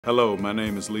Hello, my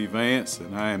name is Lee Vance,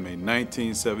 and I am a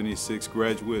 1976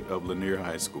 graduate of Lanier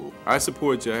High School. I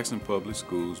support Jackson Public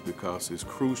Schools because it's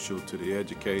crucial to the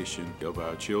education of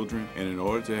our children, and in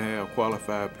order to have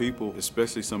qualified people,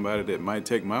 especially somebody that might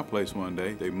take my place one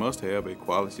day, they must have a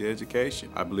quality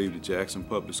education. I believe the Jackson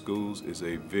Public Schools is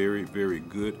a very, very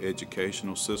good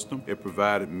educational system. It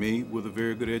provided me with a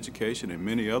very good education, and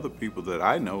many other people that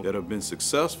I know that have been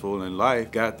successful in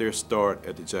life got their start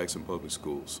at the Jackson Public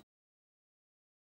Schools.